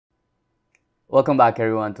Welcome back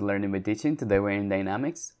everyone to Learning by Teaching. Today we're in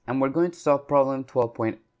dynamics and we're going to solve problem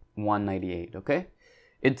 12.198, okay?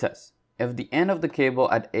 It says, if the end of the cable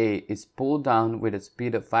at A is pulled down with a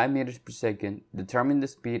speed of 5 meters per second, determine the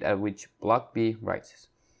speed at which block B rises.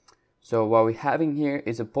 So what we're having here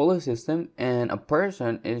is a pulley system and a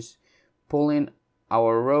person is pulling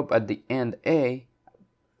our rope at the end A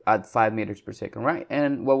at 5 meters per second, right?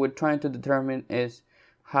 And what we're trying to determine is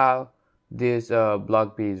how this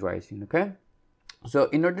block B is rising, okay? So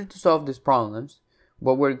in order to solve these problems,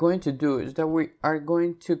 what we're going to do is that we are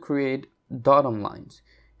going to create datum lines.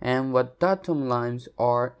 And what datum lines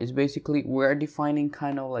are is basically we're defining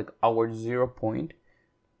kind of like our 0 point.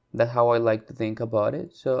 That's how I like to think about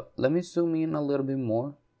it. So let me zoom in a little bit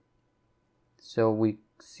more so we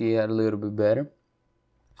see it a little bit better.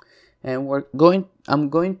 And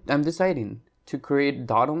I'm deciding to create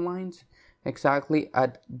datum lines exactly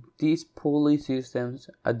at these pulley systems,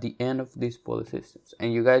 at the end of these pulley systems,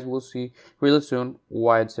 and you guys will see really soon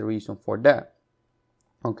why it's the reason for that.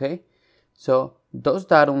 Okay, so those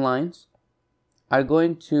datum lines are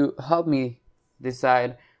going to help me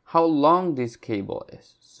decide how long this cable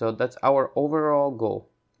is. So that's our overall goal.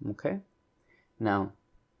 Okay, now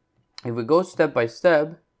if we go step by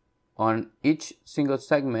step on each single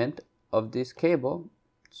segment of this cable,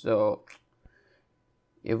 so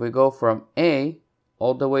if we go from A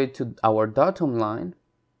all the way to our datum line,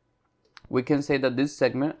 we can say that this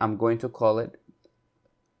segment, I'm going to call it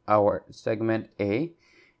our segment A,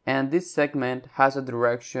 and this segment has a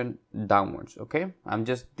direction downwards. Okay, I'm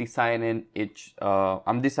just deciding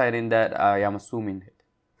I'm deciding that I am assuming it,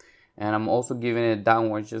 and I'm also giving it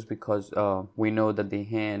downwards just because we know that the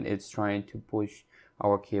hand is trying to push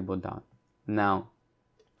our cable down. Now,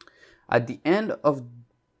 at the end of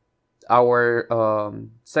our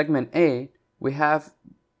segment A, we have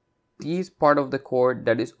this part of the cord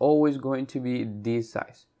that is always going to be this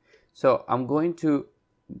size. So I'm going to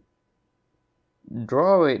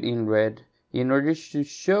draw it in red in order to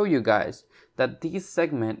show you guys that this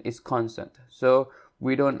segment is constant. So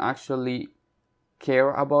we don't actually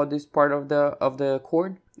care about this part of the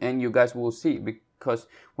cord, and you guys will see, because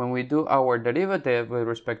when we do our derivative with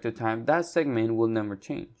respect to time, that segment will never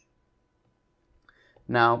change.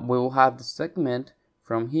 Now we will have the segment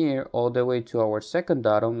from here all the way to our second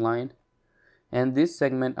datum line, and this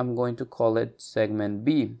segment I'm going to call it segment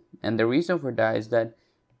B. And the reason for that is that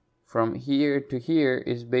from here to here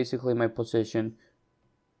is basically my position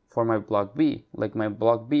for my block B. Like my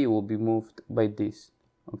block B will be moved by this.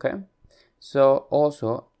 Okay, so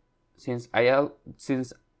also since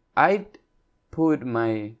I put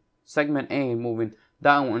my segment A moving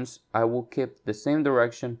downwards, I will keep the same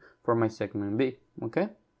direction for my segment B. Okay,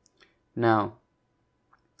 now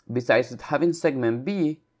besides having segment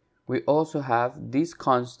B, we also have this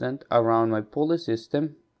constant around my pulley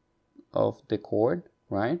system of the cord,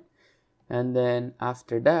 right? And then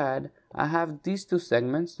after that, I have these two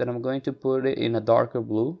segments that I'm going to put it in a darker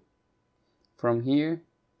blue from here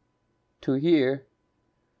to here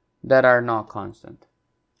that are not constant.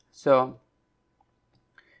 So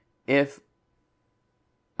if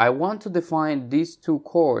I want to define these two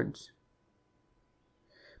cords,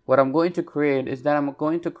 what I'm going to create is that I'm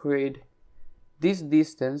going to create this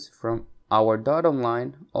distance from our datum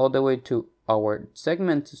line all the way to our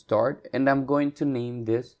segment to start, and I'm going to name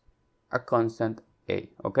this a constant A.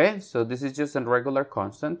 Okay, so this is just a regular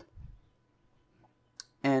constant.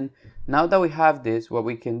 And now that we have this, what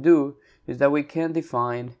we can do is that we can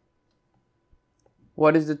define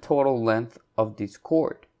what is the total length of this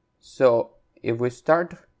cord. So if we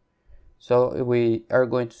are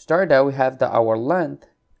going to start out, we have that our length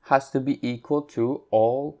has to be equal to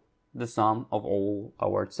all the sum of all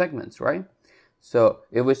our segments, right? So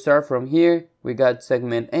if we start from here, we got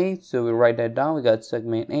segment 8, so we write that down. We got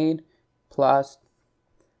segment 8 plus,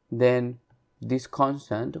 then this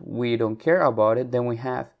constant, we don't care about it. Then we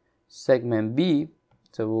have segment B,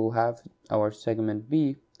 so we'll have our segment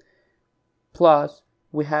B plus,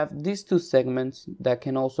 we have these two segments that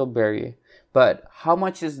can also vary. But how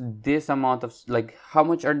much is this amount of, like, how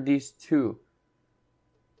much are these two?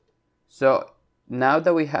 So now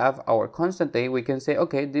that we have our constant A, we can say,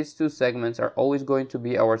 okay, these two segments are always going to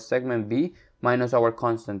be our segment B minus our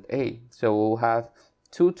constant A. So we'll have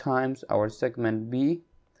 2 times our segment B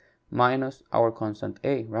minus our constant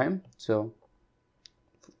A, right? So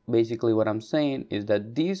basically what I'm saying is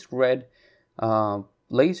that this red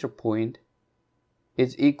laser point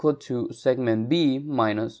is equal to segment B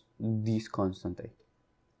minus this constant A.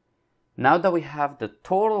 Now that we have the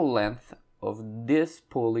total length of this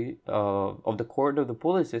pulley, of the cord of the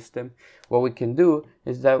pulley system, what we can do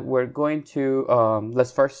is that we're going to,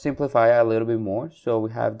 let's first simplify a little bit more. So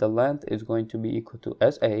we have the length is going to be equal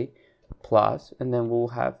to SA plus, and then we'll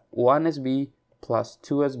have 1 SB plus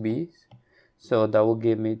 2 SBs. So that will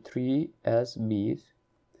give me 3 SBs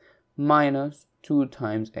minus 2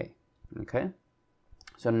 times A. Okay.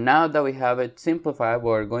 So now that we have it simplified,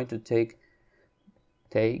 we're going to take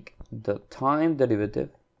the time derivative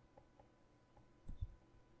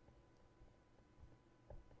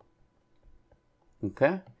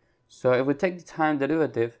okay. So if we take the time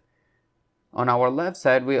derivative, on our left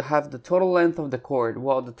side we have the total length of the cord.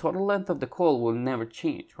 Well, the total length of the cord will never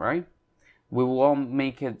change, right? We won't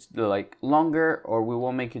make it like longer or we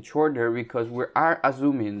won't make it shorter because we are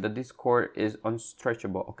assuming that this cord is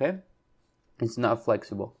unstretchable, okay? It's not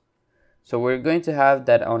flexible. So we're going to have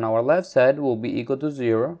that on our left side will be equal to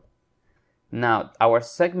 0. Now our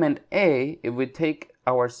segment A, if we take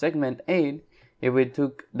our segment A, if we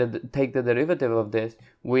take the derivative of this,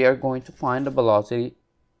 we are going to find the velocity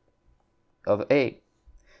of A.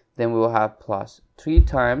 Then we will have plus 3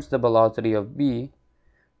 times the velocity of B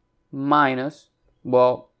minus,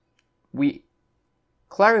 well, we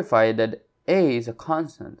clarify that A is a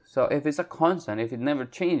constant. So if it's a constant, if it never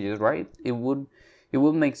changes, right, it would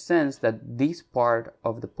make sense that this part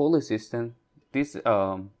of the pulley system, this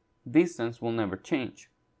distance will never change.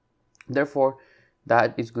 Therefore,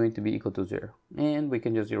 that is going to be equal to 0. And we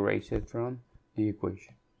can just erase it from the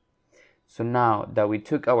equation. So now that we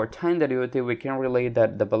took our time derivative, we can relate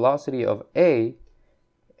that the velocity of A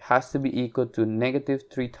has to be equal to negative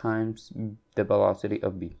 3 times the velocity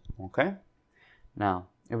of B. Okay? Now,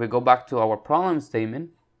 if we go back to our problem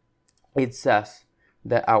statement, it says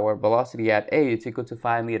that our velocity at A is equal to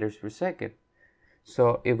 5 meters per second.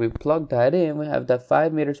 So if we plug that in, we have that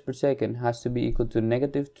 5 meters per second has to be equal to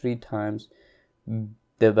negative 3 times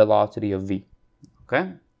the velocity of V.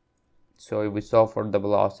 Okay? So if we solve for the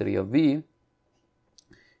velocity of V,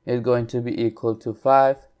 it's going to be equal to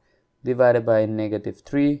 5 divided by negative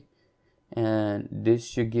 3. And this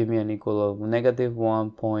should give me an equal of negative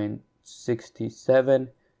 1.67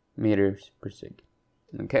 meters per second.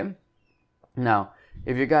 Okay? Now,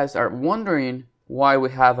 if you guys are wondering why we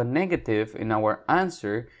have a negative in our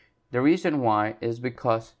answer, the reason why is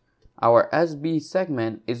because our SB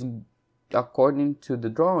segment is, according to the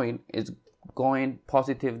drawing, is going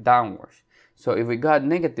positive downwards. So if we got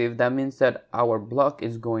negative, that means that our block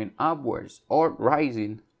is going upwards or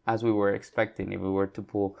rising as we were expecting if we were to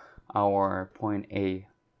pull our point A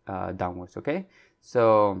downwards. Okay,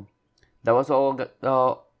 so that was all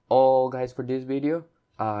guys for this video.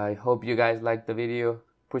 I hope you guys liked the video.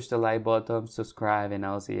 Push the like button, subscribe, and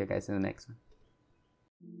I'll see you guys in the next one.